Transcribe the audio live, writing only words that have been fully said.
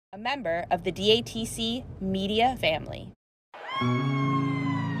a member of the DATC media family.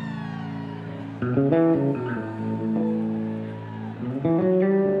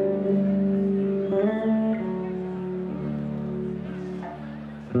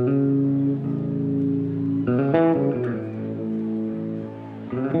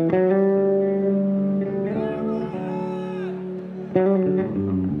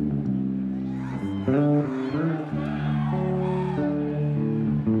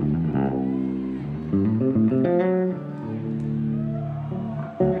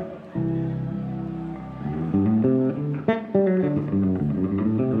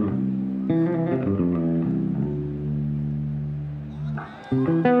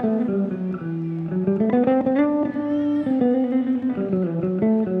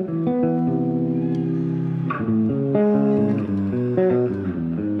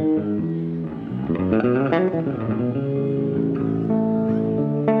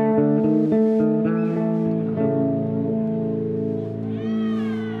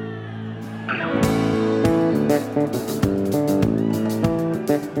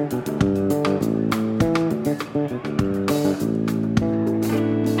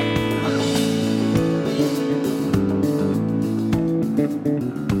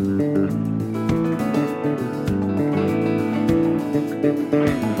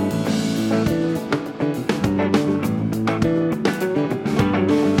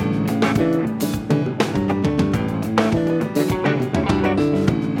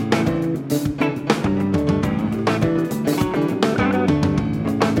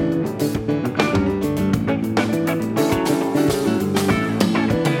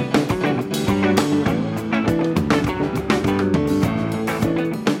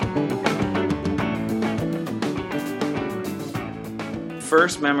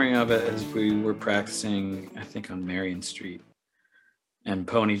 First memory of it is we were practicing, I think, on Marion Street, and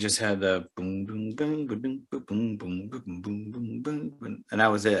Pony just had the boom boom boom boom boom boom boom boom boom boom boom, and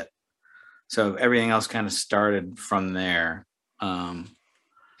that was it. So everything else kind of started from there.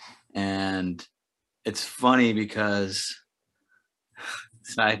 And it's funny because,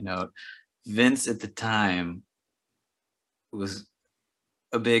 side note, Vince at the time was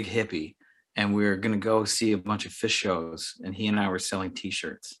a big hippie. And we were going to go see a bunch of Phish shows, and he and I were selling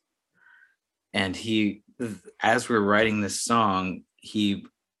t-shirts. And he, as we were writing this song, he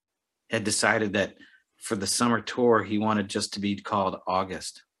had decided that for the summer tour, he wanted just to be called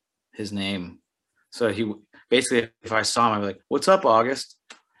August, his name. So he basically, if I saw him, I'd be like, "What's up, August?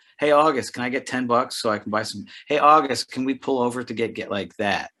 Hey, August, can I get $10 so I can buy some? Hey, August, can we pull over to get like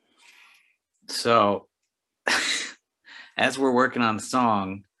that?" So as we're working on the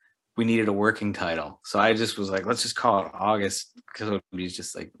song, we needed a working title. So I just was like, let's just call it August, because it would be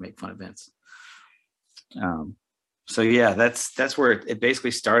just like make fun of Vince. So yeah, that's where it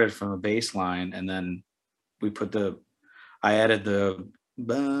basically started, from a bass line. And then I added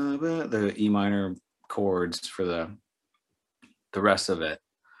the E minor chords for the rest of it.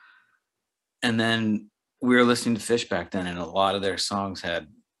 And then we were listening to Phish back then, and a lot of their songs had,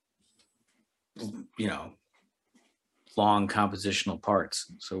 long compositional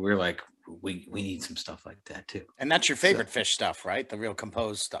parts. So we're like, we need some stuff like that too. And that's your favorite Phish stuff, right? The real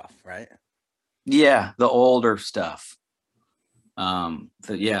composed stuff, right? Yeah, the older stuff.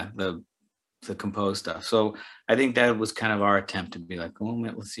 The composed stuff. So I think that was kind of our attempt to be like, oh,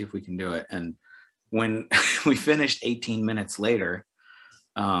 let's see if we can do it. And when we finished 18 minutes later,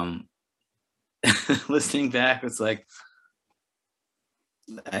 listening back, it's like,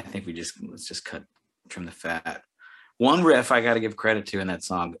 I think let's just trim the fat. One riff I got to give credit to in that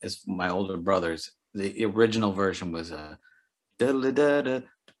song is my older brothers. The original version was so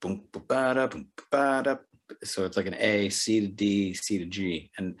it's like an A, C to D, C to G,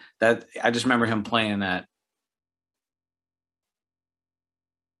 and that I just remember him playing that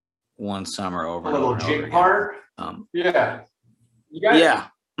one summer over. A little jig part. Yeah. Yeah.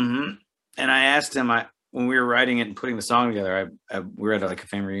 Mm-hmm. And I asked him, when we were writing it and putting the song together, we were at like a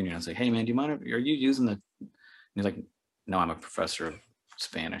family reunion. I was like, "Hey man, do you mind? Are you using the?" And he's like, "No, I'm a professor of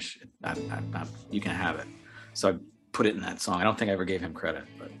Spanish. You can have it." So I put it in that song. I don't think I ever gave him credit,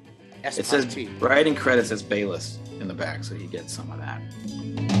 but it says writing credit says Bayless in the back, so you get some of that.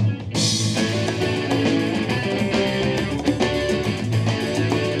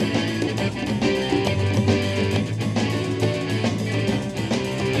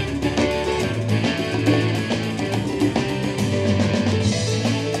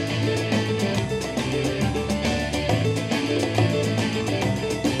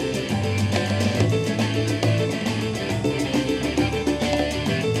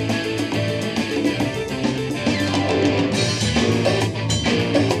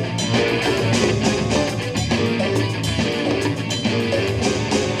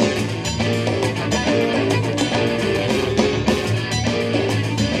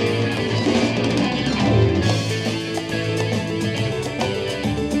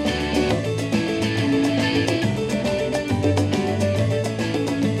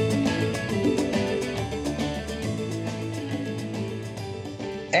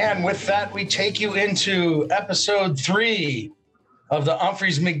 with that, we take you into episode 3 of the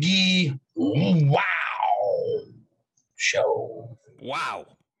Umphrey's McGee Wow Show. Wow.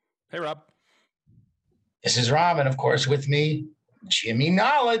 Hey, Rob. This is Rob, and of course, with me, Jimmy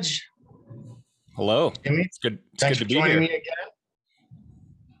Knowledge. Hello. Jimmy, it's good thanks to for be joining here. me again.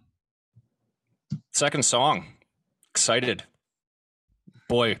 Second song. Excited.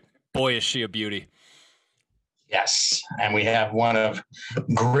 Boy, is she a beauty. Yes, and we have one of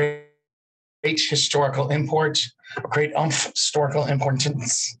great historical import, great historical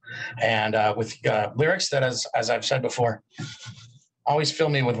importance, and with lyrics that, as I've said before, always fill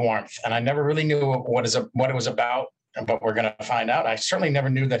me with warmth. And I never really knew what it was about, but we're going to find out. I certainly never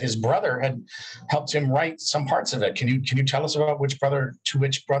knew that his brother had helped him write some parts of it. Can you tell us about which brother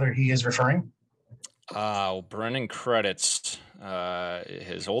he is referring? Brennan credits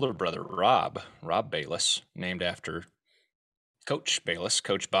his older brother, Rob Bayless, named after Coach Bayless,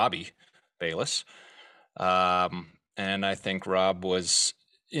 Coach Bobby Bayless. And I think Rob was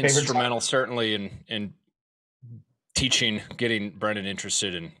instrumental, certainly, in teaching, getting Brennan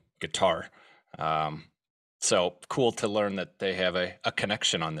interested in guitar. So cool to learn that they have a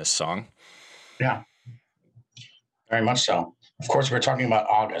connection on this song. Yeah, very much so. Of course, we're talking about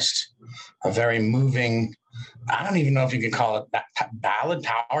August, a very moving, I don't even know if you could call it ballad,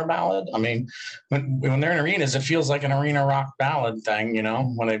 power ballad. I mean, when they're in arenas, it feels like an arena rock ballad thing, you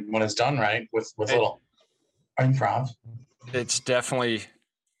know, when it's done right with little improv. It's definitely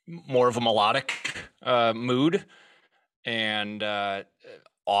more of a melodic mood, and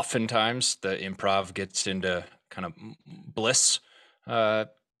oftentimes the improv gets into kind of bliss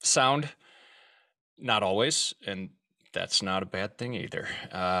sound. Not always, and that's not a bad thing either.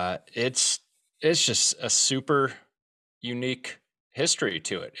 It's just a super unique history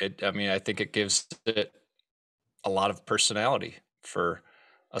to it. I think it gives it a lot of personality for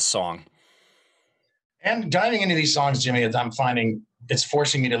a song. And diving into these songs, Jimmy, I'm finding it's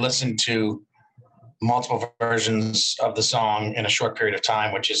forcing me to listen to multiple versions of the song in a short period of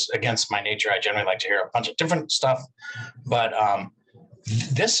time, which is against my nature. I generally like to hear a bunch of different stuff. But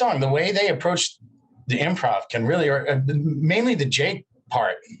this song, the way they approach the improv can really, or mainly the Jake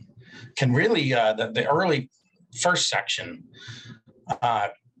part, can really, the early first section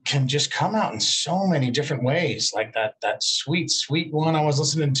can just come out in so many different ways. Like that sweet one I was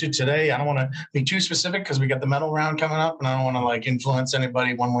listening to today. I don't want to be too specific because we got the metal round coming up, and I don't want to like influence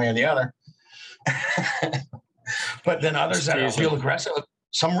anybody one way or the other. But then others that are real aggressive.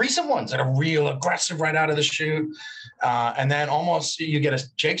 Some recent ones that are real aggressive right out of the chute. And then almost you get a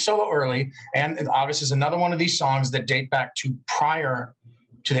Jake solo early. And August is another one of these songs that date back to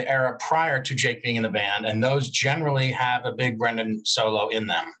the era prior to Jake being in the band. And those generally have a big Brendan solo in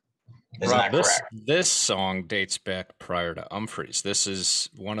them. Isn't that correct? This song dates back prior to Umphrey's. This is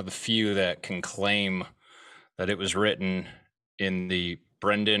one of the few that can claim that it was written in the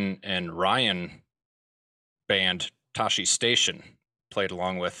Brendan and Ryan band, Tashi Station. Played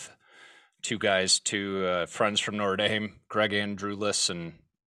along with two friends from Notre Dame, Greg Andrewless and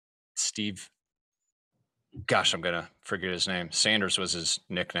Steve. Gosh, I'm going to forget his name. Sanders was his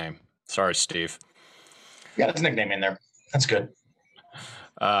nickname. Sorry, Steve. Yeah, his nickname in there. That's good.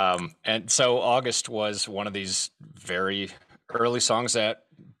 And so August was one of these very early songs that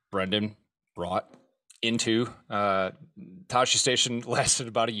Brendan brought into Tashi Station. Lasted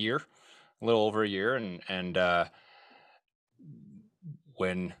about a little over a year. And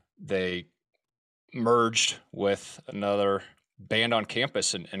when they merged with another band on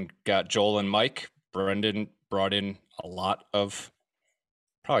campus and got Joel and Mike, Brendan brought in a lot of,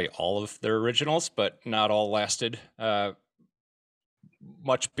 probably all of their originals, but not all lasted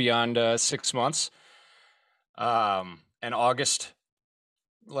much beyond 6 months. And August,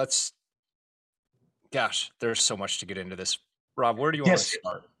 there's so much to get into this. Rob, where do you want to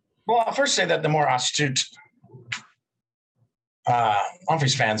start? Well, I'll first say that the more astute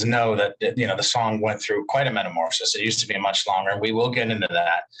Umphrey's fans know that, you know, the song went through quite a metamorphosis. It used to be much longer. We will get into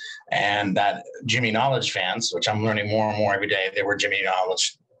that. And that Jimmy Knowledge fans, which I'm learning more and more every day, they were Jimmy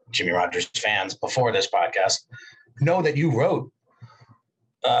Rogers fans before this podcast, know that you wrote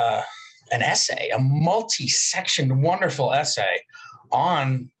an essay, a multi-sectioned, wonderful essay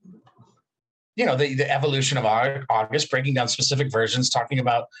on, you know, the evolution of August, breaking down specific versions, talking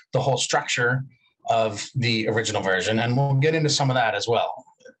about the whole structure of the original version, and we'll get into some of that as well.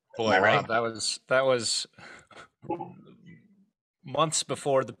 Boy, right? Rob, that was months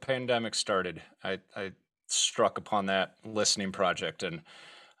before the pandemic started. I struck upon that listening project, and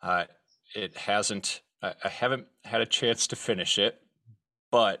I haven't had a chance to finish it,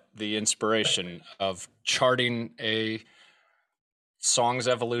 but the inspiration of charting a song's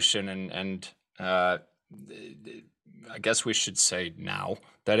evolution, and I guess we should say now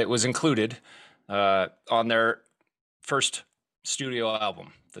that it was included on their first studio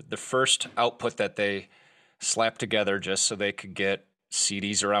album, the first output that they slapped together just so they could get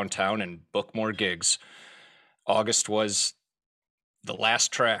CDs around town and book more gigs. August was the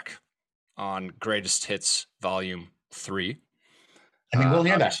last track on Greatest Hits Volume 3. I mean, we'll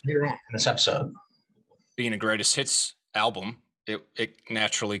hear that later on in this episode. Being a Greatest Hits album, it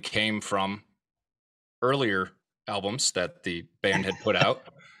naturally came from earlier albums that the band had put out.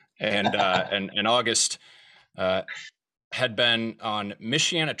 And August had been on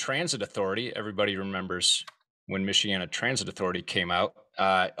Michiana Transit Authority. Everybody remembers when Michiana Transit Authority came out.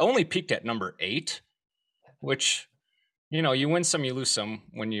 Only peaked at number 8, which, you win some, you lose some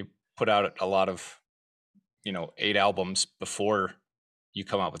when you put out a lot of, 8 albums before you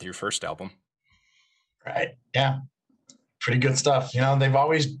come out with your first album. Right. Yeah. Pretty good stuff. They've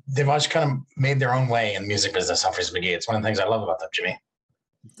always kind of made their own way in the music business, Humphreys McGee. It's one of the things I love about them, Jimmy.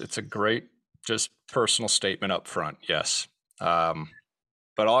 It's a great, just personal statement up front. Yes. But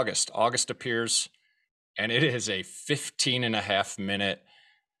August appears, and it is a 15.5-minute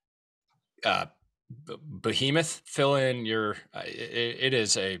behemoth. Fill in your, it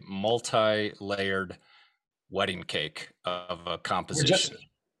is a multi-layered wedding cake of a composition.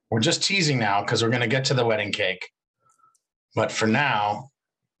 We're just teasing now because we're going to get to the wedding cake. But for now,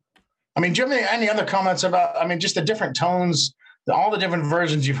 I mean, do you have any other comments about, just the different tones, all the different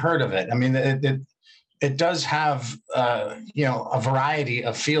versions you've heard of it? I mean, it does have, a variety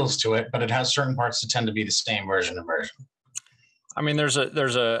of feels to it, but it has certain parts that tend to be the same version. I mean, there's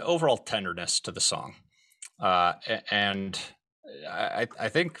a overall tenderness to the song. And I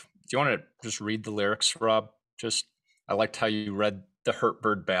think, do you want to just read the lyrics, Rob? I liked how you read the Hurt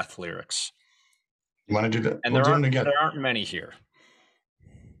Bird Bath lyrics. You want to do that? And there aren't many here.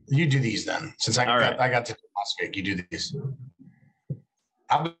 You do these then, since I got to last week. You do these.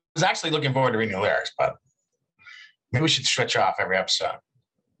 I was actually looking forward to reading the lyrics, but maybe we should switch off every episode.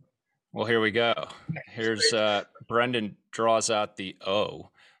 Well, here we go. Here's Brendan draws out the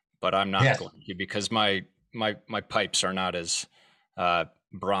O, but I'm not going to because my pipes are not as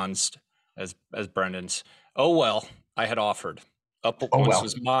bronzed as Brendan's. Oh well, I had offered. Up once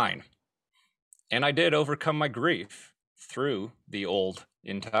was mine. And I did overcome my grief through the old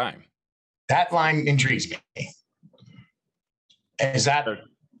in time. That line intrigues me. Is that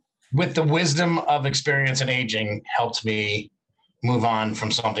with the wisdom of experience and aging helped me move on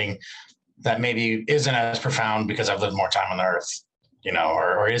from something that maybe isn't as profound because I've lived more time on the earth,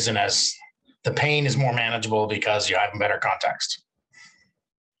 or isn't as, the pain is more manageable because you have a better context.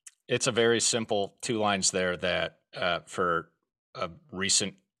 It's a very simple 2 lines there that for a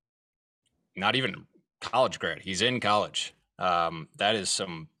recent, not even college grad, he's in college. That is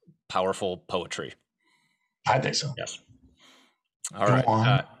some powerful poetry. I think so. Yes. All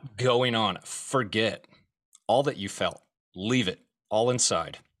right. Going on. Forget all that you felt. Leave it all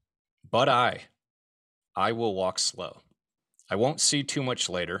inside. But I will walk slow. I won't see too much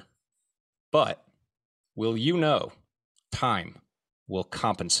later. But will you know time will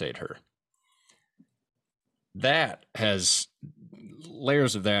compensate her? That has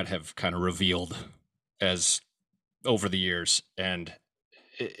layers of that have kind of revealed as over the years. And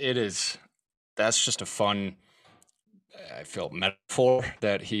that's just a fun, I feel, metaphor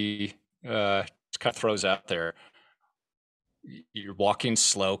that he kind of throws out there. You're walking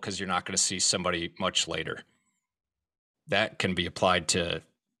slow because you're not going to see somebody much later. That can be applied to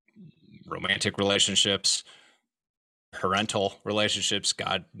romantic relationships, parental relationships,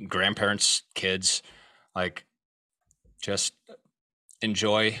 grandparents, kids. Like, just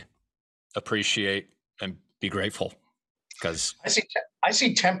enjoy, appreciate, and be grateful. Because I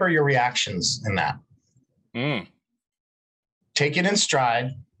see temper your reactions in that. Take it in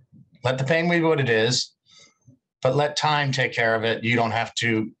stride. Let the pain be what it is, but let time take care of it. You don't have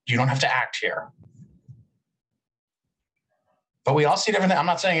to act here. But we all see different things. I'm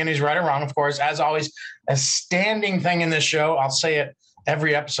not saying anybody's right or wrong, of course. As always, a standing thing in this show, I'll say it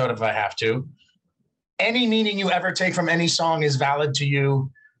every episode if I have to. Any meaning you ever take from any song is valid to you.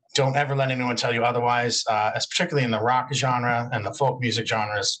 Don't ever let anyone tell you otherwise, as particularly in the rock genre and the folk music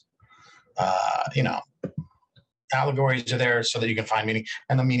genres. Allegories are there so that you can find meaning,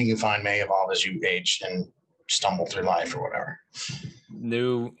 and the meaning you find may evolve as you age and stumble through life or whatever.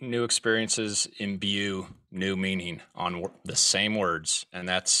 New experiences imbue new meaning on the same words, and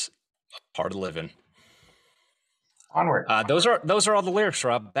that's part of living. Onward. Those are all the lyrics,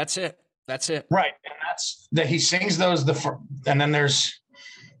 Rob. That's it. Right, and that's that he sings those. And then there's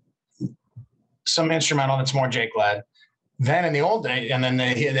some instrumental that's more Jake led. then in the old days, and then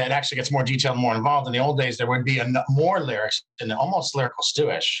it actually gets more detailed, more involved. In the old days, there would be more lyrics and almost lyrical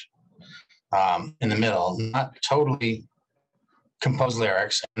stewish in the middle, not totally composed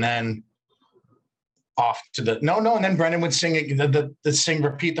lyrics, and then off to the and then Brendan would sing it,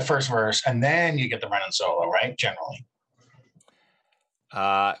 repeat the first verse, and then you get the Brendan solo, right? Generally.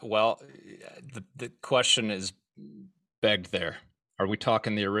 Well, the question is begged there. Are we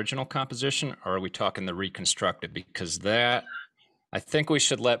talking the original composition or are we talking the reconstructed? Because I think we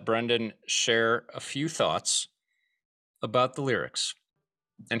should let Brendan share a few thoughts about the lyrics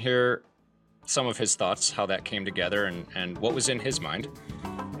and hear some of his thoughts, how that came together and what was in his mind.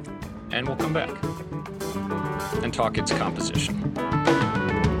 And we'll come back and talk its composition.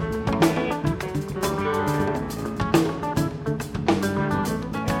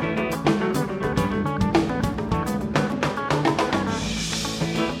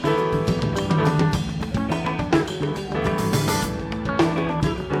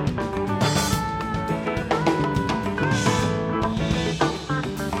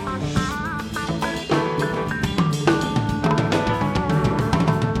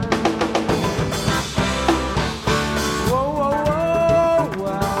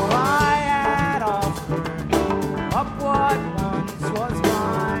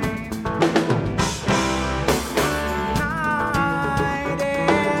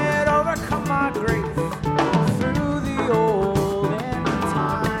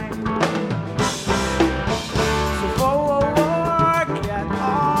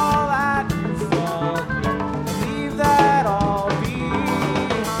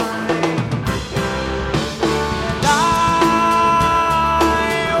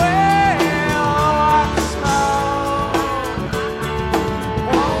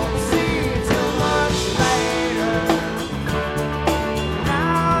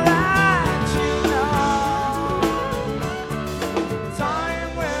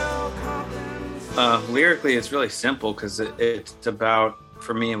 Lyrically, it's really simple because it's about,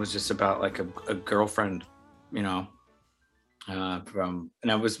 for me, it was just about like a girlfriend, you know, and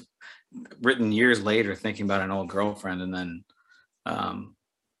I was written years later thinking about an old girlfriend. And then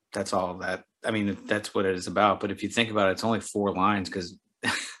that's all that, I mean, that's what it is about. But if you think about it, it's only 4 lines because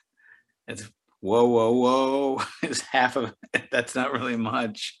it's whoa, whoa, whoa is half of it. That's not really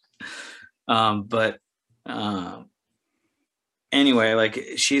much. Anyway, like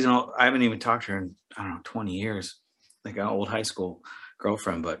I haven't even talked to her in, I don't know, 20 years, like an old high school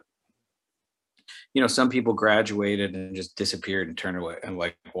girlfriend. But, you know, some people graduated and just disappeared and turned away and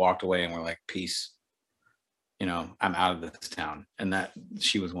like walked away and were like, peace, you know, I'm out of this town. And that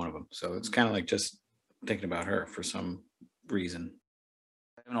she was one of them. So it's kind of like just thinking about her for some reason.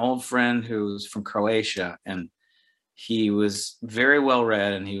 I have an old friend who's from Croatia and he was very well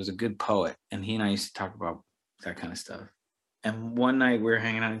read and he was a good poet. And he and I used to talk about that kind of stuff. And one night we were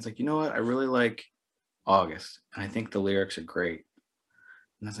hanging out. He's like, you know what? I really like August. And I think the lyrics are great.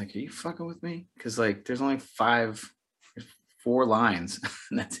 And I was like, are you fucking with me? Because like there's only 4 lines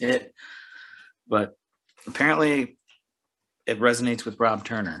and that's it. But apparently it resonates with Rob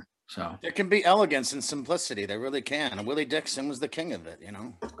Turner. So there can be elegance and simplicity. There really can. And Willie Dixon was the king of it, you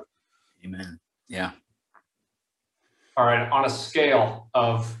know? Amen. Yeah. All right. On a scale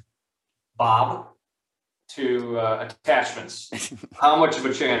of Bob to attachments, how much of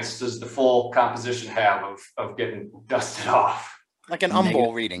a chance does the full composition have of getting dusted off? Like an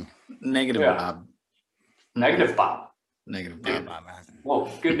umbo reading. Negative Bob. Negative Bob. Negative Bob. Well,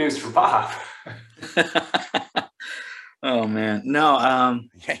 good news for Bob. Oh man, no.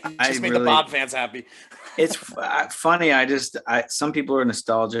 Just made the Bob fans happy. It's funny. Some people are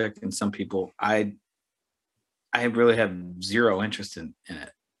nostalgic, and some people I really have zero interest in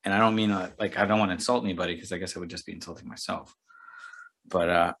it. And I don't mean like I don't want to insult anybody because I guess I would just be insulting myself.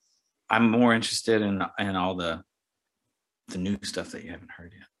 But I'm more interested in all the new stuff that you haven't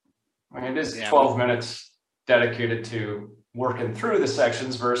heard yet. I mean, it is 12 minutes dedicated to working through the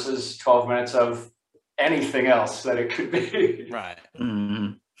sections versus 12 minutes of anything else that it could be. Right.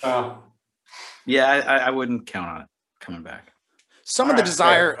 Mm-hmm. Yeah, I wouldn't count on it coming back. Some of the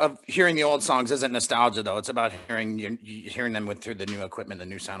desire of hearing the old songs isn't nostalgia, though. It's about hearing them through the new equipment, the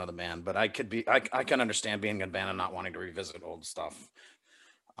new sound of the band. But I can understand being in a band and not wanting to revisit old stuff.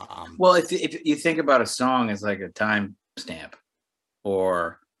 Well, if you think about a song as like a time stamp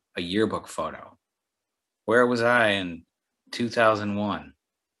or a yearbook photo, where was I in 2001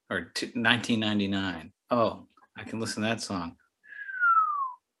 or 1999? Oh, I can listen to that song.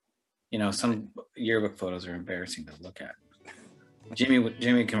 You know, some yearbook photos are embarrassing to look at.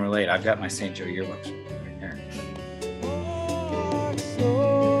 Jimmy can relate. I've got my St. Joe yearbooks right here.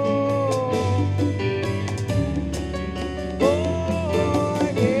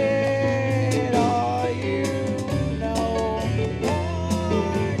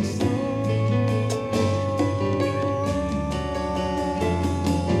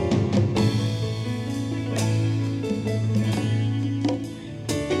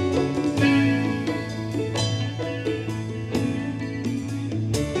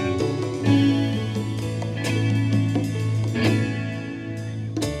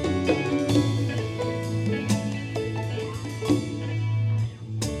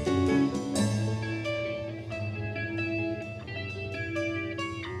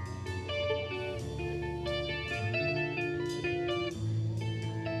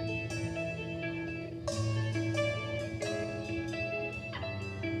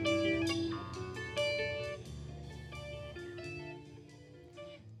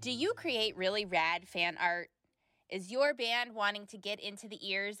 Do you create really rad fan art? Is your band wanting to get into the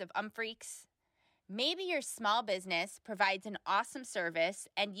ears of Umphreaks? Maybe your small business provides an awesome service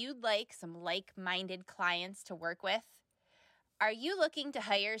and you'd like some like-minded clients to work with? Are you looking to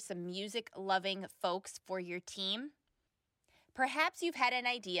hire some music-loving folks for your team? Perhaps you've had an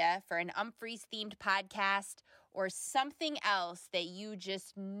idea for an Umphreys-themed podcast or something else that you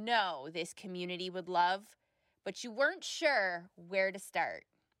just know this community would love, but you weren't sure where to start.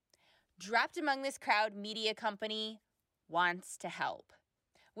 Dropped Among This Crowd Media Company wants to help.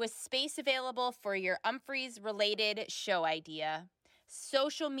 With space available for your Umphreys-related show idea,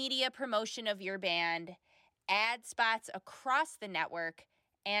 social media promotion of your band, ad spots across the network,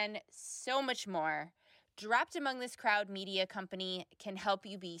 and so much more, Dropped Among This Crowd Media Company can help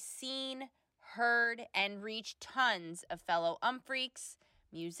you be seen, heard, and reach tons of fellow Umphreaks,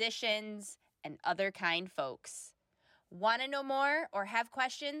 musicians, and other kind folks. Want to know more or have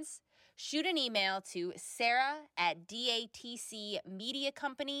questions? Shoot an email to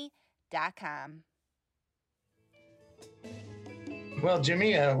sarah@datcmediacompany.com. Well,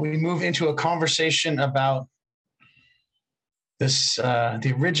 Jimmy, we move into a conversation about this,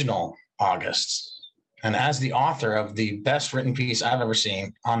 the original August. And as the author of the best written piece I've ever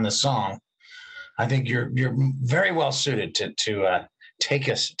seen on this song, I think you're very well suited to take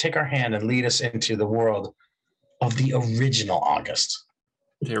our hand and lead us into the world of the original August.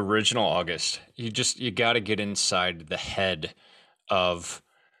 The original August. You got to get inside the head of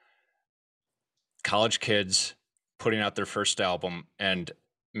college kids putting out their first album and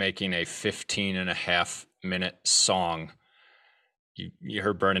making a 15.5-minute song. You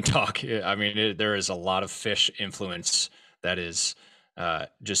heard Vernon talk. I mean, there is a lot of Fish influence that is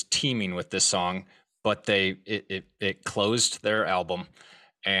just teeming with this song, but it closed their album,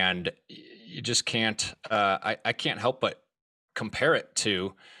 and you just can't. I can't help but compare it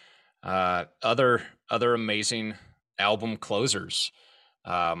to other amazing album closers.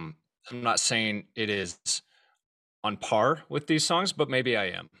 I'm not saying it is on par with these songs, but maybe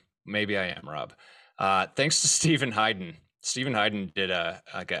I am. Maybe I am, Rob. Thanks to Stephen Hayden. Stephen Hayden did a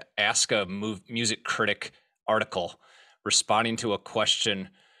Ask a Music Critic article responding to a question: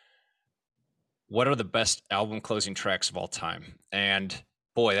 what are the best album closing tracks of all time? And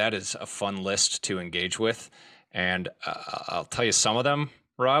boy, that is a fun list to engage with. And I'll tell you some of them,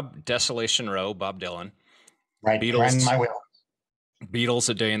 Rob. Desolation Row, Bob Dylan. Right, Beatles, right in my wheel. Beatles,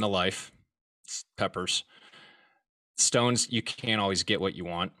 A Day in the Life, Peppers. Stones, You Can't Always Get What You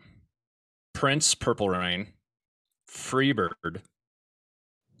Want. Prince, Purple Rain. Freebird.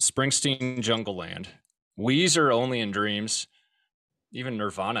 Springsteen, Jungle Land. Weezer, Only in Dreams. Even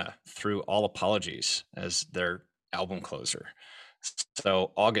Nirvana, Through All Apologies, as their album closer.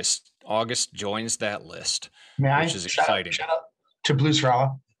 So August joins that list, which is exciting. Shout out to Blues for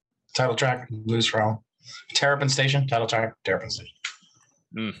Allah, title track, Blues for Allah. Terrapin Station, title track, Terrapin Station.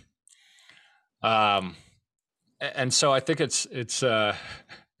 And so I think it's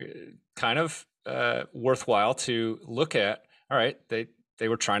kind of worthwhile to look at. All right, they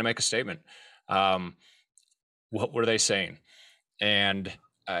were trying to make a statement. What were they saying? And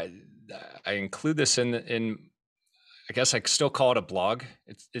I include this in. I guess I still call it a blog.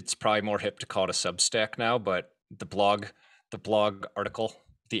 It's probably more hip to call it a Substack now, but the blog article,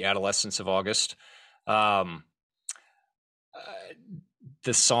 The Adolescence of August. The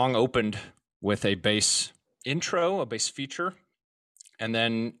song opened with a bass intro, a bass feature, and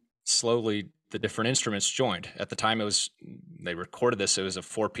then slowly the different instruments joined. At the time they recorded this, it was a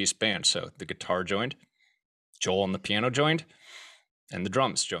 4-piece band. So the guitar joined, Joel and the piano joined, and the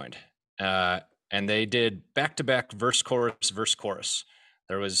drums joined. And they did back-to-back verse, chorus.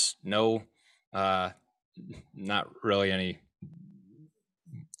 There was no, not really any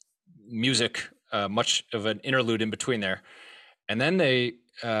music, much of an interlude in between there. And then they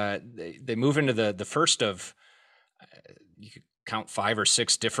move into the first of, you could count 5 or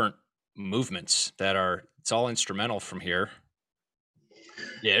 6 different movements that it's all instrumental from here.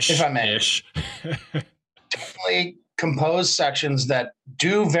 if I may. Definitely composed sections that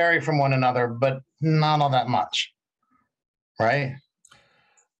do vary from one another, but not all that much, right?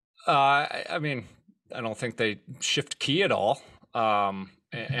 I mean, I don't think they shift key at all.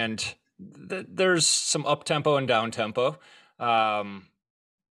 And there's some up tempo and down tempo.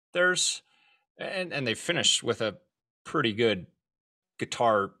 There's and they finish with a pretty good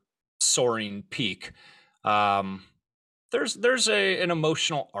guitar soaring peak. There's an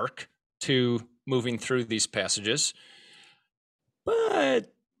emotional arc to moving through these passages,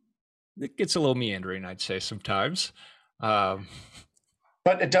 but it gets a little meandering, I'd say sometimes.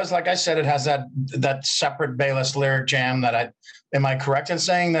 But it does, like I said, it has that separate Bayless lyric jam that am I correct in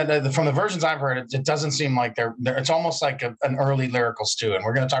saying that from the versions I've heard, it doesn't seem like they're it's almost like an early lyrical stew. And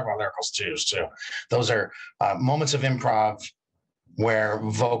we're going to talk about lyrical stews too. Those are moments of improv where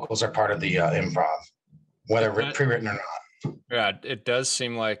vocals are part of the improv, whether pre-written or not. Yeah, it does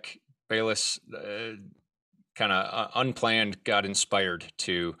seem like Bayless kind of unplanned got inspired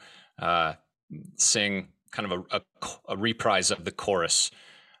to sing kind of a reprise of the chorus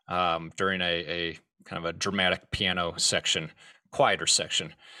during a kind of a dramatic piano section, quieter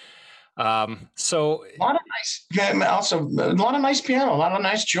section. So a lot of nice, also a lot of nice piano, a lot of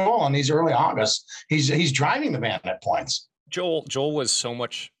nice Joel on these early August. He's driving the band at points. Joel was so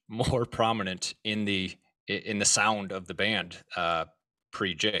much more prominent in the sound of the band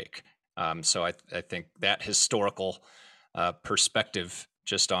pre-Jake. So I think that historical perspective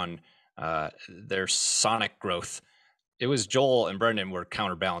just on their sonic growth, it was Joel and Brendan were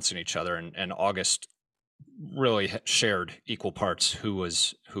counterbalancing each other, and August really shared equal parts who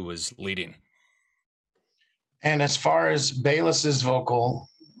was leading. And as far as Bayless's vocal,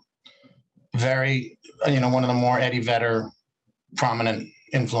 very, one of the more Eddie Vedder prominent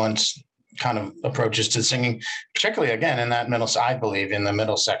influence kind of approaches to singing, particularly again in that middle, I believe in the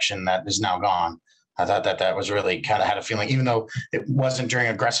middle section that is now gone. I thought that was really kind of had a feeling, even though it wasn't during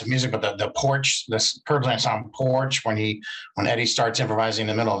aggressive music, but the porch, this Curbside song Porch, when Eddie starts improvising in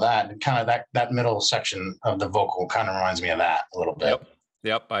the middle of that, kind of that middle section of the vocal kind of reminds me of that a little bit.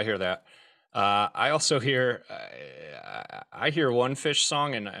 Yep, I hear that. I also hear I hear one Fish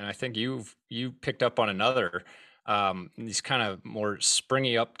song, and I think you picked up on another. These kind of more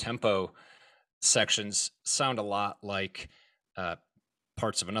springy up tempo sections sound a lot like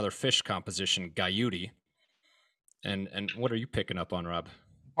parts of another Fish composition, Gaiuti. And what are you picking up on, Rob?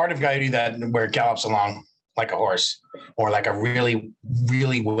 Part of Gaiuti where it gallops along like a horse or like a really,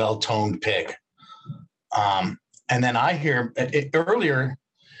 really well-toned pig. And then I hear it earlier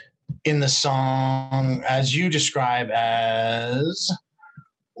in the song, as you describe as,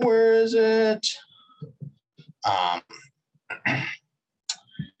 where is it? I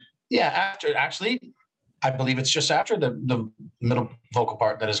believe it's just after the middle vocal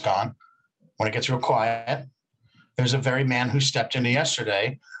part that is gone. When it gets real quiet, there's a very Man Who Stepped Into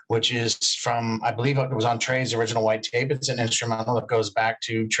Yesterday, which is from, I believe it was on Trey's original white tape. It's an instrumental that goes back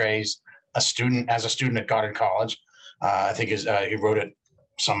to Trey's a student at Goddard College. I think he wrote it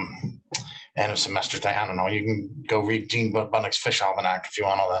some end of semester thing. I don't know. You can go read Dean Bunnick's Fish Almanac if you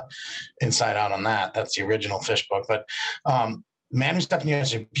want all the inside out on that. That's the original Fish book. But Man Who Stepped In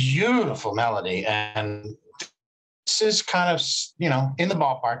is a beautiful melody. And this is kind of, in the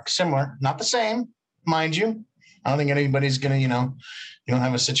ballpark, similar, not the same, mind you. I don't think anybody's going to, you don't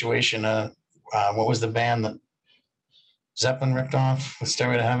have a situation. What was the band that Zeppelin ripped off with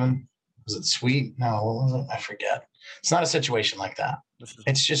Stairway to Heaven? Was it Sweet? No, what was it? I forget. It's not a situation like that.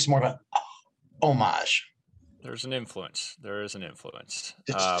 It's just more of a homage. There's an influence. There is an influence.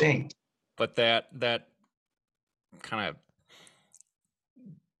 Distinct. But that kind of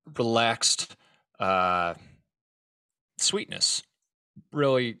relaxed sweetness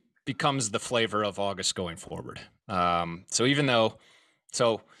really becomes the flavor of August going forward. So even though,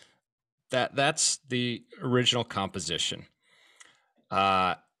 that's the original composition.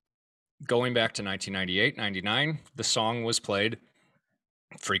 Going back to 1998, 99, the song was played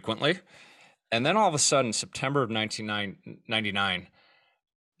frequently. And then all of a sudden, September of 1999,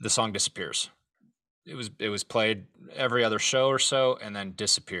 the song disappears. It was played every other show or so, and then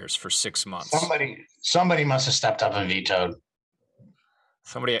disappears for 6 months. Somebody must have stepped up and vetoed.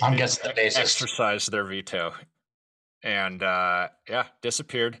 I'm guessing the bassist exercised their veto, and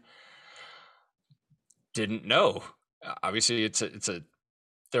disappeared. Didn't know. Obviously,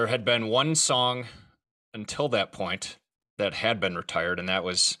 there had been one song until that point that had been retired, and that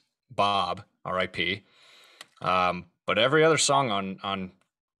was Bob, R.I.P. But every other song on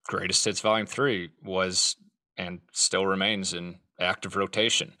Greatest Hits Volume 3 was and still remains in active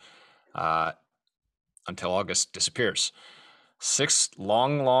rotation until August disappears. 6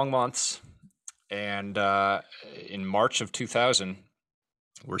 long months. And in March of 2000,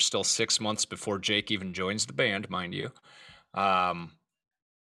 we're still 6 months before Jake even joins the band, mind you.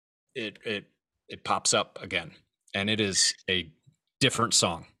 It pops up again, and it is a different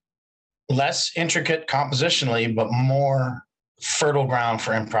song. Less intricate compositionally, but more fertile ground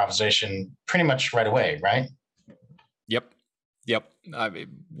for improvisation pretty much right away, right? Yep.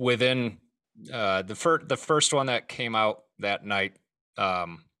 Within the first one that came out that night,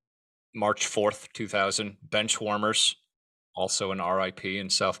 March 4th, 2000, Benchwarmers, also an RIP in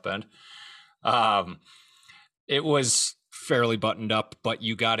South Bend. It was fairly buttoned up, but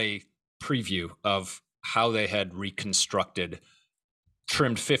you got a preview of how they had reconstructed,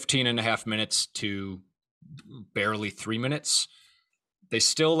 trimmed 15 and a half minutes to barely 3 minutes. They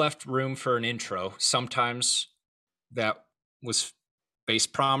still left room for an intro. Sometimes that was bass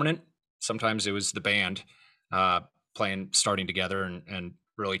prominent. Sometimes it was the band starting together and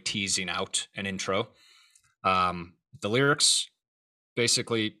really teasing out an intro. The lyrics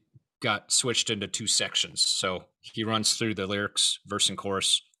basically got switched into 2 sections. So he runs through the lyrics, verse and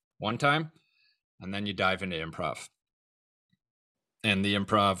chorus one time, and then you dive into improv. And the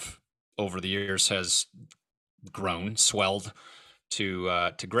improv over the years has grown, swelled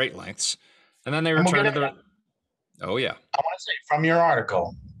to great lengths. And then they return to the... Oh, yeah. I want to say from your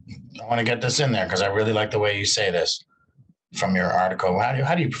article, I want to get this in there because I really like the way you say this. From your article,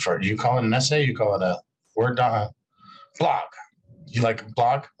 how do you prefer? Do you call it an essay? You call it a Word blog? You like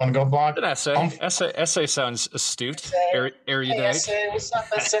blog? Want to go blog? An essay. Essay sounds astute. Erudite. Hey, essay. What's up,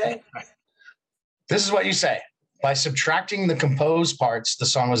 essay? This is what you say. By subtracting the composed parts, the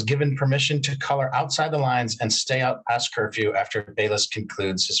song was given permission to color outside the lines and stay out past curfew after Bayless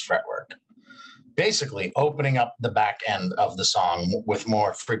concludes his fretwork. Basically, opening up the back end of the song with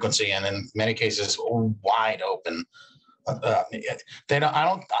more frequency and in many cases wide open. I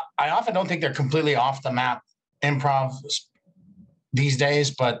often don't think they're completely off the map improv these days,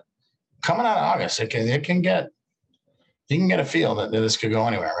 but coming out of August, you can get a feel that this could go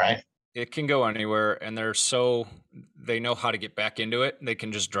anywhere, right? It can go anywhere, and they know how to get back into it. They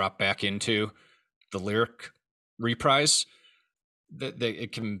can just drop back into the lyric reprise.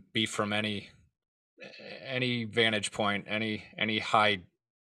 It can be from any vantage point, any high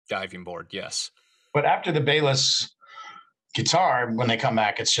diving board. Yes. But after the Bayless guitar, when they come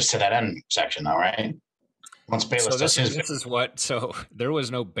back, it's just to that end section now, right? Once Bayless does his... So there was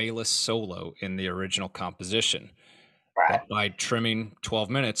no Bayless solo in the original composition. Right. But by trimming 12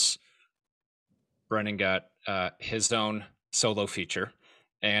 minutes, Brendan got his own solo feature,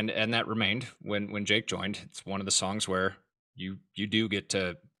 and that remained when Jake joined. It's one of the songs where you do get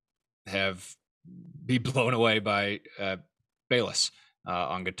to be blown away by Bayless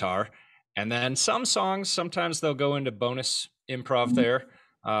on guitar. And then some songs, sometimes they'll go into bonus improv there.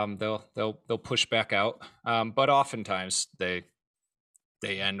 They'll push back out, but oftentimes they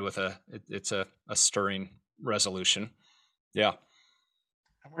end with a stirring resolution. Yeah.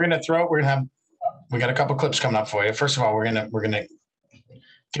 We got a couple clips coming up for you. First of all, we're gonna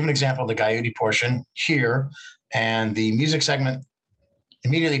give an example of the Gaiuti portion here, and the music segment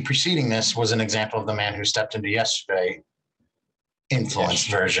immediately preceding this was an example of the Man Who Stepped Into Yesterday influenced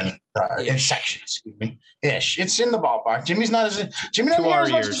version in section, excuse me. Ish. It's in the ballpark. Jimmy doesn't hear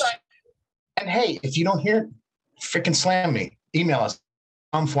as much as I. And hey, if you don't hear it, freaking slam me. Email us,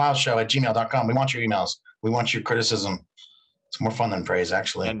 tomfwileshow@gmail.com. We want your emails. We want your criticism. It's more fun than praise,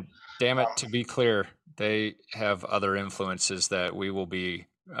 actually. And damn it, to be clear, they have other influences that we will be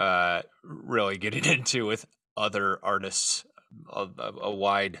really getting into with other artists, a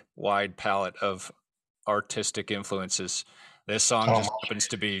wide palette of artistic influences. This song just happens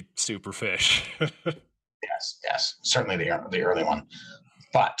to be Superfish. Yes, certainly the early one.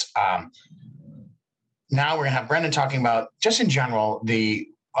 But now we're gonna have Brendan talking about just in general the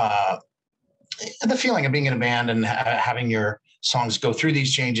feeling of being in a band and having your songs go through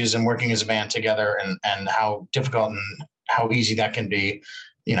these changes and working as a band together, and how difficult and how easy that can be.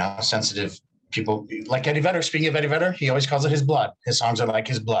 You know, sensitive people like Eddie Vedder. Speaking of Eddie Vedder, he always calls it his blood. His songs are like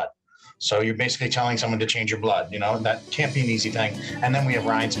his blood. So you're basically telling someone to change your blood. You know, that can't be an easy thing. And then we have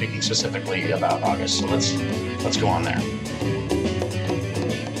Ryan speaking specifically about August. So let's go on there.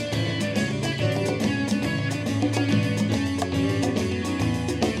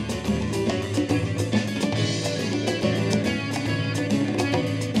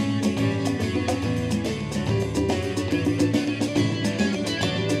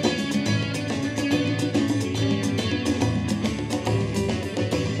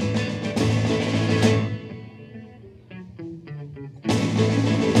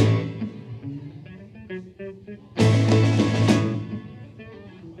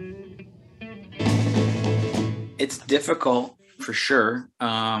 it's difficult for sure.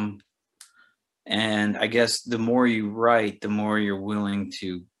 And I guess the more you write, the more you're willing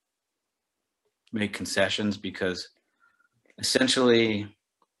to make concessions, because essentially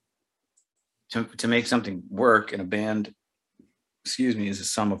to make something work in a band, is a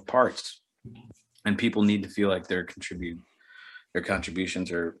sum of parts, and people need to feel like their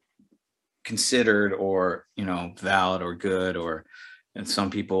contributions are considered, or valid or good, and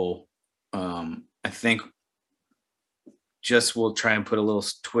some people I think just will try and put a little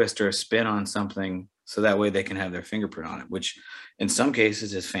twist or a spin on something so that way they can have their fingerprint on it, which in some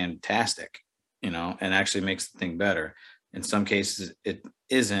cases is fantastic, and actually makes the thing better. In some cases it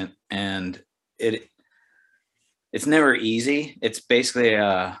isn't, and it's never easy. It's basically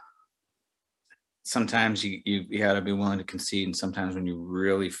sometimes you got to be willing to concede, and sometimes when you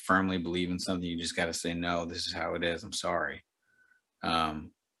really firmly believe in something, you just got to say, no, this is how it is, I'm sorry.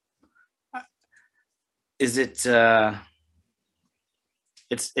 Is it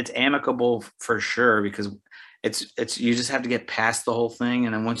it's amicable for sure, because it's you just have to get past the whole thing,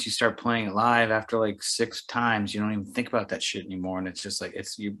 and then once you start playing it live after like 6 times, you don't even think about that shit anymore, and it's just like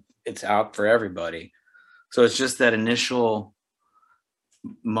it's out for everybody. So it's just that initial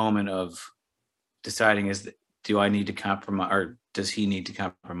moment of deciding, do I need to compromise, or does he need to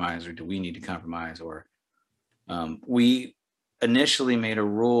compromise, or do we need to compromise? Or we initially made a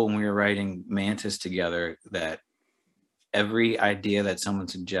rule when we were writing Mantis together that every idea that someone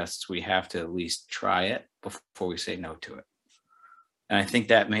suggests, we have to at least try it before we say no to it. And I think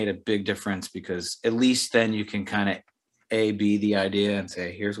that made a big difference, because at least then you can kind of B the idea and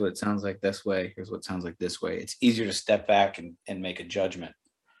say, here's what it sounds like this way, here's what it sounds like this way. It's easier to step back and make a judgment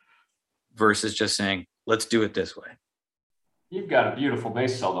versus just saying, let's do it this way. You've got a beautiful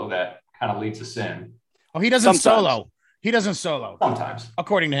bass solo that kind of leads us in. Oh, he doesn't Sometimes. solo. He doesn't solo. Sometimes.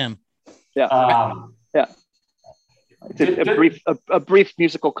 According to him. Yeah. Yeah. It's a brief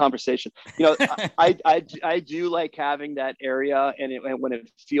musical conversation. I do like having that area, and when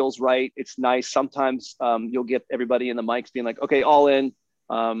it feels right, it's nice. Sometimes you'll get everybody in the mics being like, okay, all in.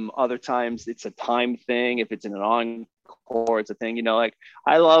 Other times it's a time thing. If it's in an encore, it's a thing. Like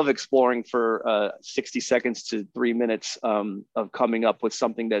I love exploring for 60 seconds to 3 minutes of coming up with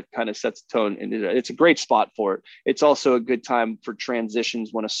something that kind of sets the tone, and it's a great spot for it. It's also a good time for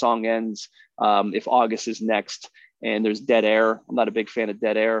transitions when a song ends. If August is next and there's dead air, I'm not a big fan of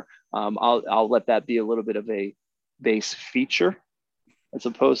dead air. I'll let that be a little bit of a bass feature as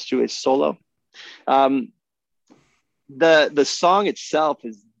opposed to a solo. The song itself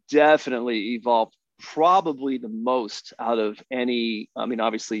has definitely evolved probably the most out of any. I mean,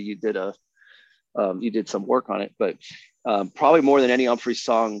 obviously you did some work on it, but probably more than any Umphrey's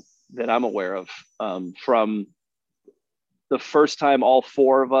song that I'm aware of. From the first time all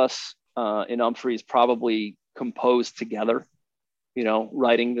 4 of us in Umphrey's probably composed together,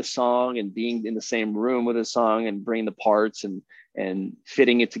 writing the song and being in the same room with the song and bringing the parts and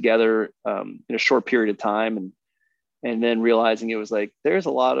fitting it together in a short period of time, and then realizing it was like, there's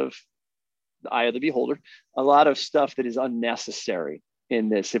a lot of the eye of the beholder, a lot of stuff that is unnecessary in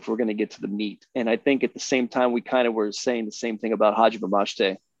this if we're going to get to the meat. And I think at the same time, we kind of were saying the same thing about Hajj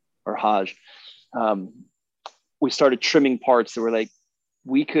Bamashte or Hajj. We started trimming parts that were like,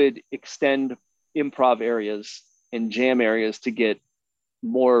 we could extend improv areas and jam areas to get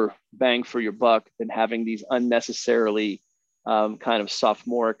more bang for your buck than having these unnecessarily kind of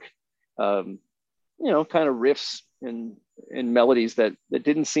sophomoric, kind of riffs and melodies that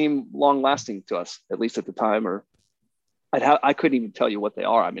didn't seem long lasting to us, at least at the time, or I couldn't even tell you what they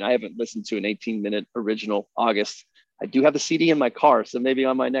are. I mean, I haven't listened to an 18-minute original August. I do have the CD in my car, so maybe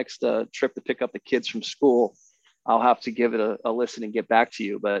on my next trip to pick up the kids from school, I'll have to give it a listen and get back to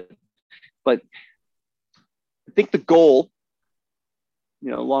you. But I think the goal,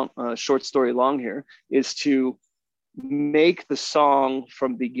 short story long here, is to make the song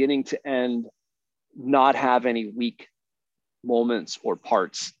from beginning to end not have any weak moments or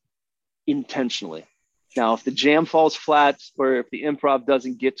parts intentionally. Now, if the jam falls flat, or if the improv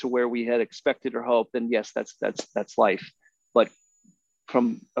doesn't get to where we had expected or hoped, then yes, that's life. But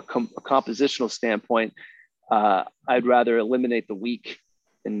from a compositional standpoint, I'd rather eliminate the weak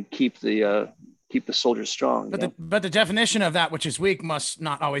and keep the soldiers strong. But the definition of that which is weak must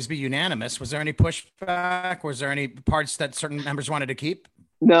not always be unanimous. Was there any pushback? Was there any parts that certain members wanted to keep?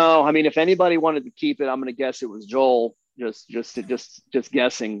 No, I mean, if anybody wanted to keep it, I'm going to guess it was Joel. Just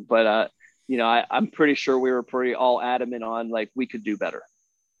guessing, but I'm pretty sure we were pretty all adamant on like we could do better.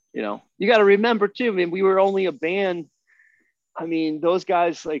 You got to remember too. I mean, we were only a band. I mean, those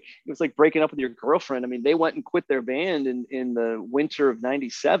guys, like, it was like breaking up with your girlfriend. I mean, they went and quit their band in the winter of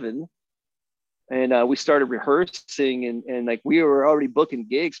 '97. And we started rehearsing, and like we were already booking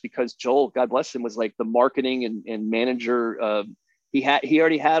gigs because Joel, God bless him, was like the marketing and manager. He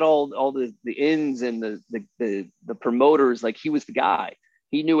already had all the ins and the promoters. Like he was the guy.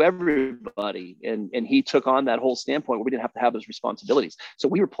 He knew everybody, and he took on that whole standpoint where we didn't have to have those responsibilities. So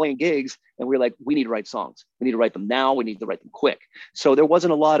we were playing gigs, and we were like, we need to write songs. We need to write them now. We need to write them quick. So there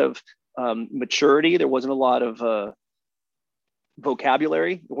wasn't a lot of maturity. There wasn't a lot of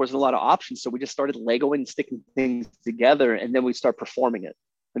vocabulary. There wasn't a lot of options. So we just started Legoing and sticking things together, and then we start performing it.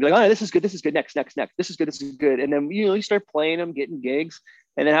 And be like, oh, this is good. This is good. Next. This is good. This is good. And then, you start playing them, getting gigs.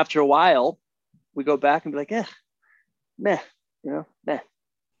 And then after a while, we go back and be like, meh,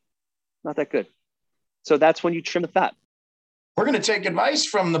 not that good. So that's when you trim the fat. We're going to take advice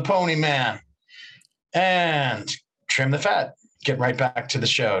from the Pony Man and trim the fat. Get right back to the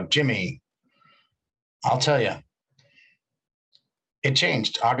show. Jimmy, I'll tell you, it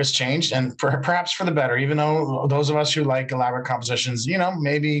changed. August changed, and perhaps for the better, even though those of us who like elaborate compositions,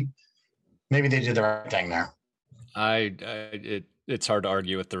 maybe they did the right thing there. It's hard to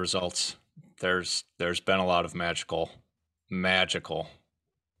argue with the results. There's been a lot of magical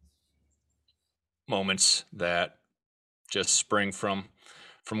moments that just spring from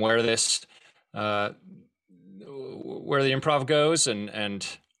where this where the improv goes, and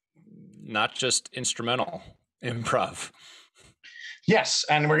not just instrumental improv. Yes,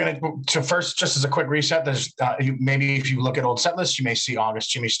 and we're going to first, just as a quick reset, there's maybe if you look at old set lists, you may see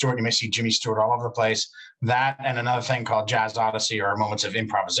August Jimmy Stewart, you may see Jimmy Stewart all over the place. That and another thing called Jazz Odyssey, or moments of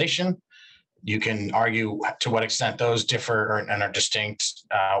improvisation. You can argue to what extent those differ and are distinct,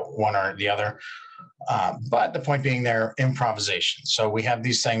 one or the other. But the point being, they're improvisation. So we have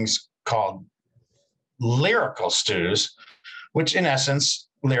these things called lyrical stews, which in essence,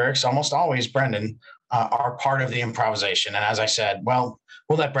 lyrics, almost always, Brendan, are part of the improvisation. And as I said, well,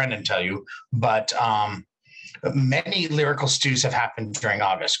 we'll let Brendan tell you, but many lyrical stews have happened during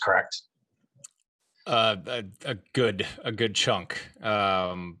August, correct? A good chunk.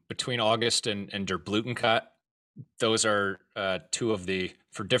 Between August and Der Blutenkot, those are two of the,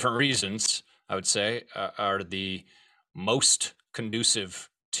 for different reasons, I would say, are the most conducive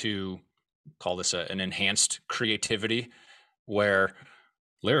to, call this an enhanced creativity, where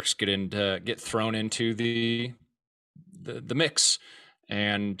lyrics get thrown into the mix.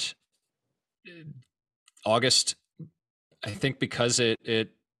 And August, I think, because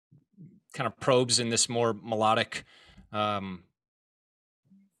it kind of probes in this more melodic,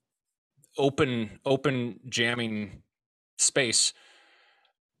 open jamming space.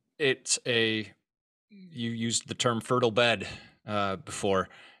 It's you used the term fertile bed before,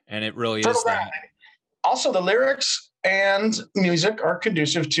 and it really is that. Also, the lyrics and music are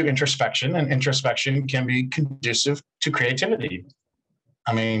conducive to introspection, and introspection can be conducive to creativity.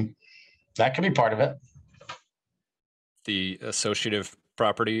 I mean, that can be part of it. The associative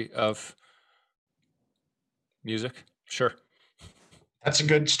property of music, sure. That's a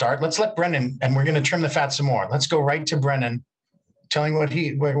good start. Let's let Brendan, and we're going to trim the fat some more. Let's go right to Brendan, telling where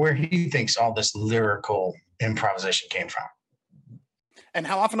he thinks all this lyrical improvisation came from. And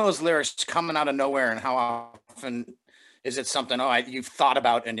how often are those lyrics coming out of nowhere, and how often is it something you've thought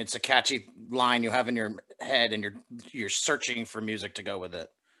about and it's a catchy line you have in your head and you're searching for music to go with it?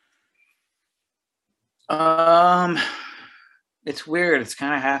 It's weird. It's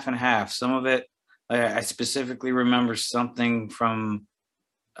kind of half and half. Some of it, I specifically remember something from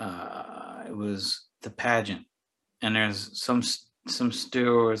it was The Pageant, and there's some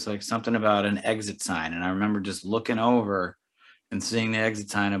stew, it's like something about an exit sign, and I remember just looking over and seeing the exit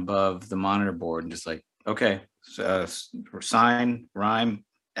sign above the monitor board, and just like, okay, sign, rhyme,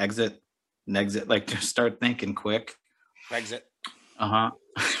 exit, and exit. Like, just start thinking quick. Exit.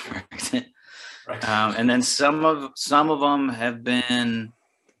 Exit. Right. And then some of them have been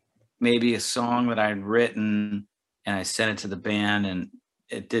maybe a song that I'd written and I sent it to the band and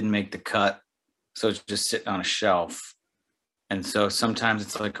it didn't make the cut, so it's just sitting on a shelf. And so sometimes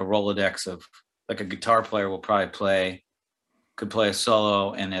it's like a Rolodex of, like, a guitar player will probably could play a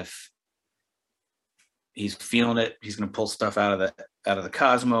solo, and if he's feeling it, he's going to pull stuff out of the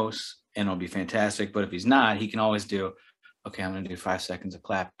cosmos, and it'll be fantastic. But if he's not, he can always do, okay, I'm going to do 5 seconds of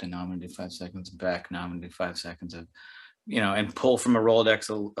Clapton, now I'm going to do 5 seconds of Beck, now I'm going to do 5 seconds of, and pull from a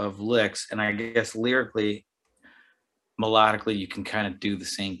Rolodex of licks. And I guess lyrically, melodically, you can kind of do the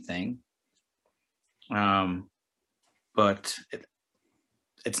same thing. But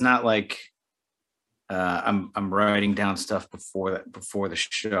it's not like I'm writing down stuff before the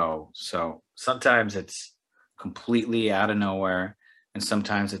show. So sometimes it's completely out of nowhere, and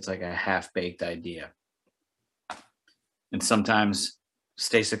sometimes it's like a half-baked idea. And sometimes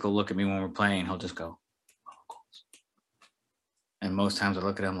Stasek will look at me when we're playing. He'll just go, vocals. And most times I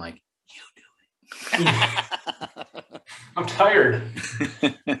look at him like, you do it. I'm tired.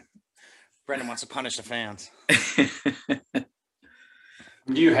 Brendan wants to punish the fans.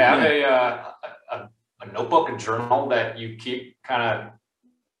 Do you have a notebook, a journal that you keep kind of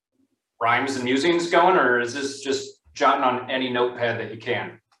rhymes and musings going, or is this just jotting on any notepad that you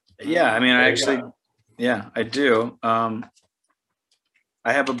can? Yeah, I mean, I do.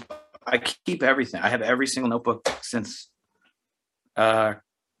 I keep everything. I have every single notebook since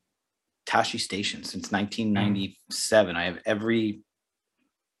Tashi Station, since 1997. I have every.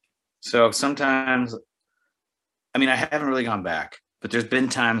 So sometimes, I mean, I haven't really gone back, but there's been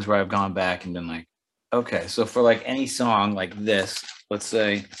times where I've gone back and been like, okay, so for like any song like this, let's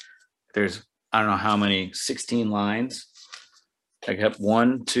say there's, I don't know how many, 16 lines. I kept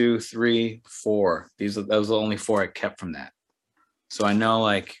 1, 2, 3, 4. Those are the only 4 I kept from that. So I know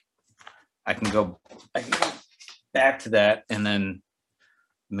like I can go back to that, and then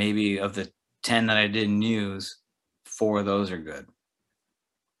maybe of the 10 that I didn't use, 4 of those are good.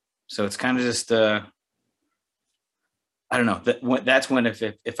 So it's kind of just I don't know. That's when if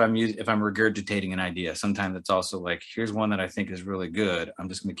I'm regurgitating an idea, sometimes it's also like, here's one that I think is really good. I'm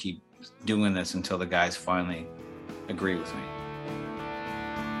just gonna keep doing this until the guys finally agree with me.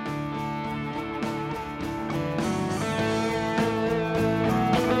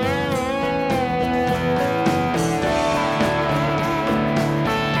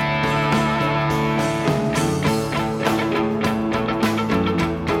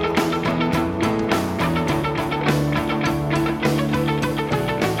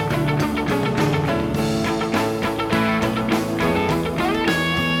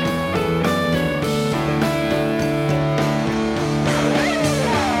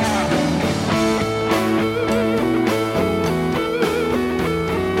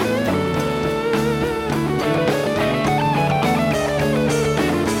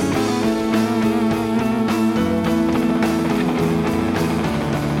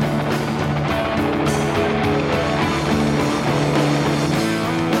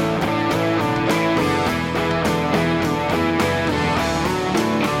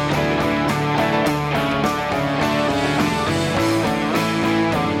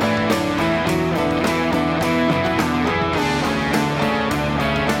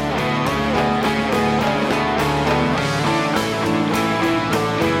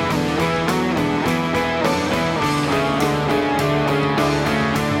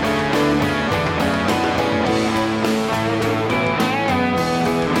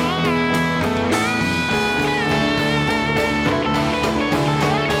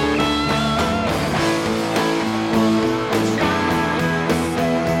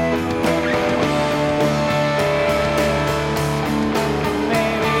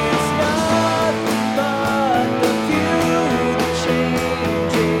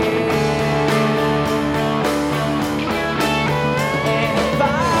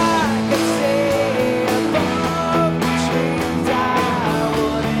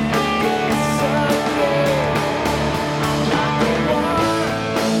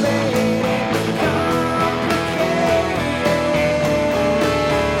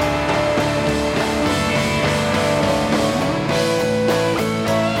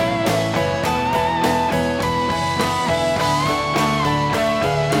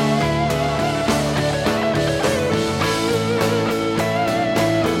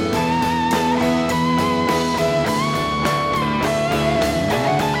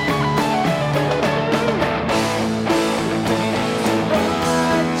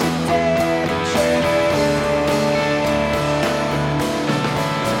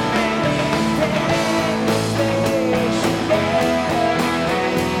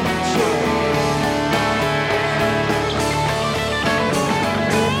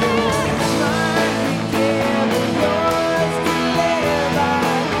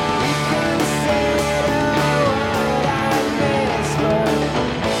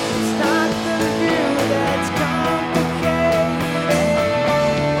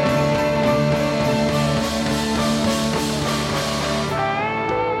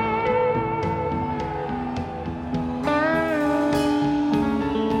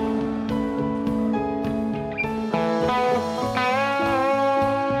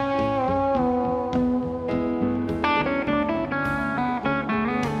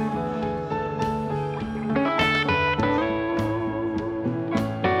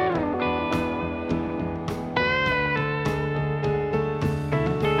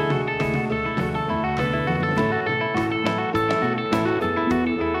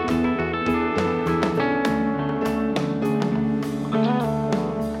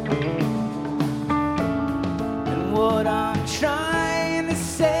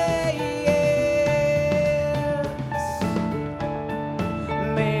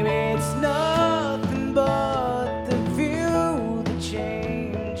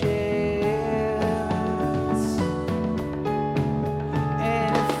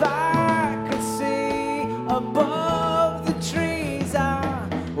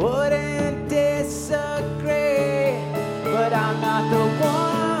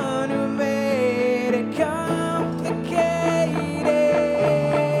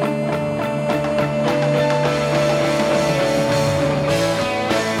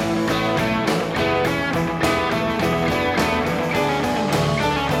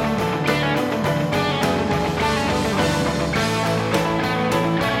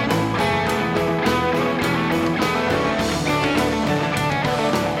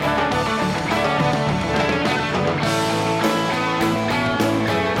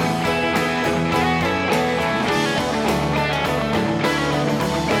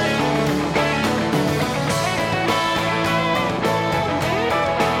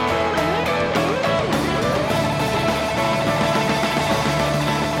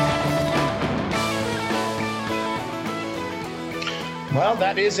 Well,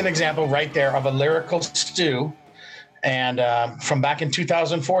 that is an example right there of a lyrical stew. And from back in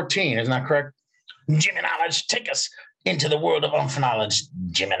 2014, isn't that correct? Jimmy Knowledge, take us into the world of umph-knowledge,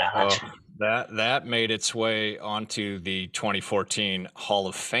 Jimmy Knowledge. Oh, that made its way onto the 2014 Hall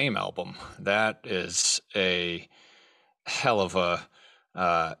of Fame album. That is a hell of a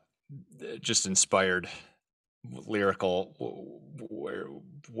just inspired lyrical.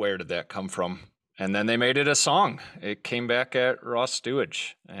 Where did that come from? And then they made it a song. It came back at Raw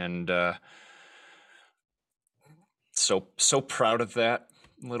Stewage, and so proud of that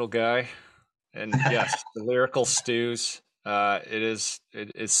little guy. And yes, the lyrical stews. It is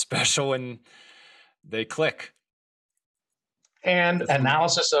special when they click. And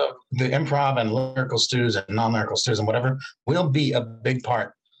analysis of the improv and lyrical stews and non-lyrical stews and whatever will be a big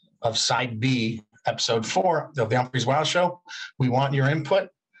part of Side B, episode 4 of the Humphreys Wow Show. We want your input.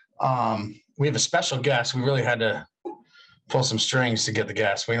 We have a special guest. We really had to pull some strings to get the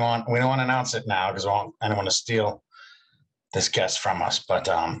guest. We don't want to announce it now because we don't want anyone to steal this guest from us. But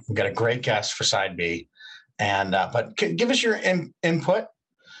we've got a great guest for Side B. And but give us your input.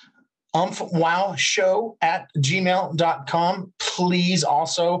 umphwowshow@gmail.com. Please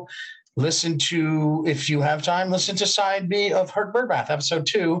also listen to, if you have time, listen to Side B of Hurt Birdbath, episode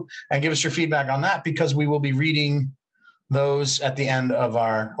 2, and give us your feedback on that, because we will be reading those at the end of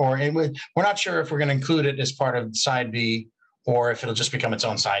we're not sure if we're going to include it as part of Side B or if it'll just become its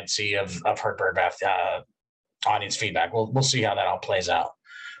own Side C of Hurt Birdbath audience feedback. We'll see how that all plays out.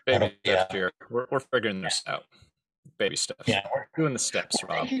 Baby steps here. We're figuring this out. Baby steps. Yeah, we're doing the steps,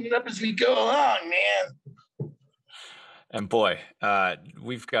 Rob. Making it up as we go along, man. And boy,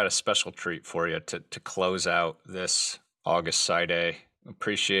 we've got a special treat for you to close out this August Side A.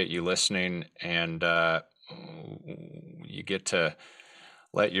 Appreciate you listening, and you get to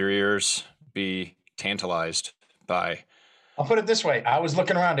let your ears be tantalized by. I'll put it this way. I was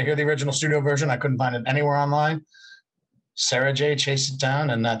looking around to hear the original studio version. I couldn't find it anywhere online. Sarah J chased it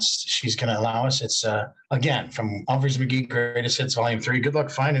down, and she's going to allow us. It's again from Humphreys McGee Greatest Hits Volume 3. Good luck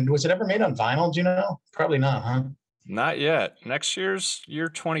finding. Was it ever made on vinyl? Do you know? Probably not, huh? Not yet. Next year's year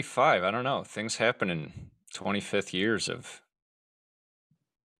 25. I don't know. Things happen in 25th years of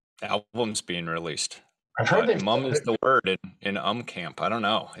albums being released. I've heard mum is the word in camp. I don't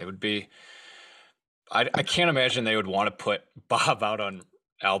know. It would be. I can't imagine they would want to put Bob out on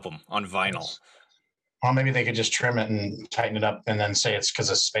album on vinyl. Well, maybe they could just trim it and tighten it up and then say it's because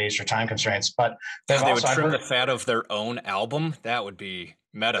of space or time constraints. But they would trim the fat of their own album. That would be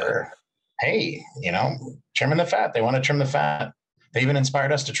meta. Hey, trimming the fat. They want to trim the fat. They even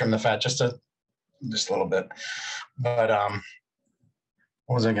inspired us to trim the fat just a little bit. But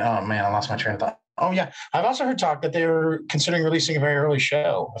what was I going? Oh man, I lost my train of thought. Oh yeah, I've also heard talk that they were considering releasing a very early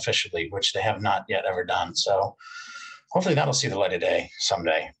show officially, which they have not yet ever done. So hopefully that'll see the light of day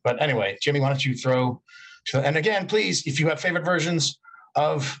someday. But anyway, Jimmy, why don't you and again, please, if you have favorite versions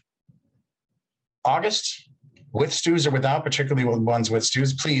of August with stews or without, particularly ones with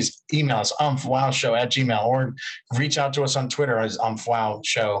stews, please email us umphwowshow@gmail.com or reach out to us on Twitter as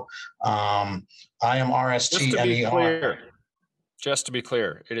umphwowshow. I am RSTNER. Just to be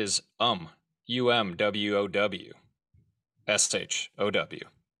clear, it is UMWOWSHOW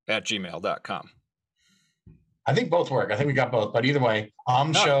 @gmail.com. I think both work. I think we got both, but either way,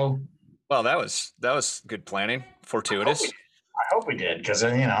 show. Well, that was good planning. Fortuitous. I hope we did, because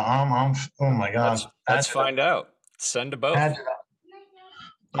oh my God. Let's find out. Send to both.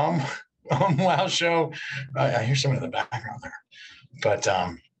 Wow show. I hear someone in the background there, but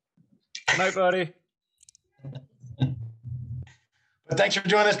good night, buddy. But thanks for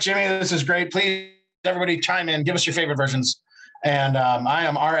joining us, Jimmy. This is great. Please, everybody, chime in. Give us your favorite versions. And I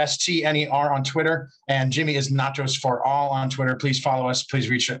am RSTNER on Twitter, and Jimmy is Nachos for All on Twitter. Please follow us. Please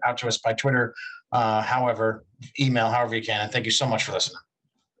reach out to us by Twitter, email, however you can. And thank you so much for listening.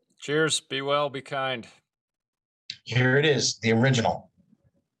 Cheers. Be well. Be kind. Here it is, the original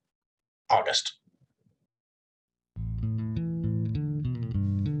August.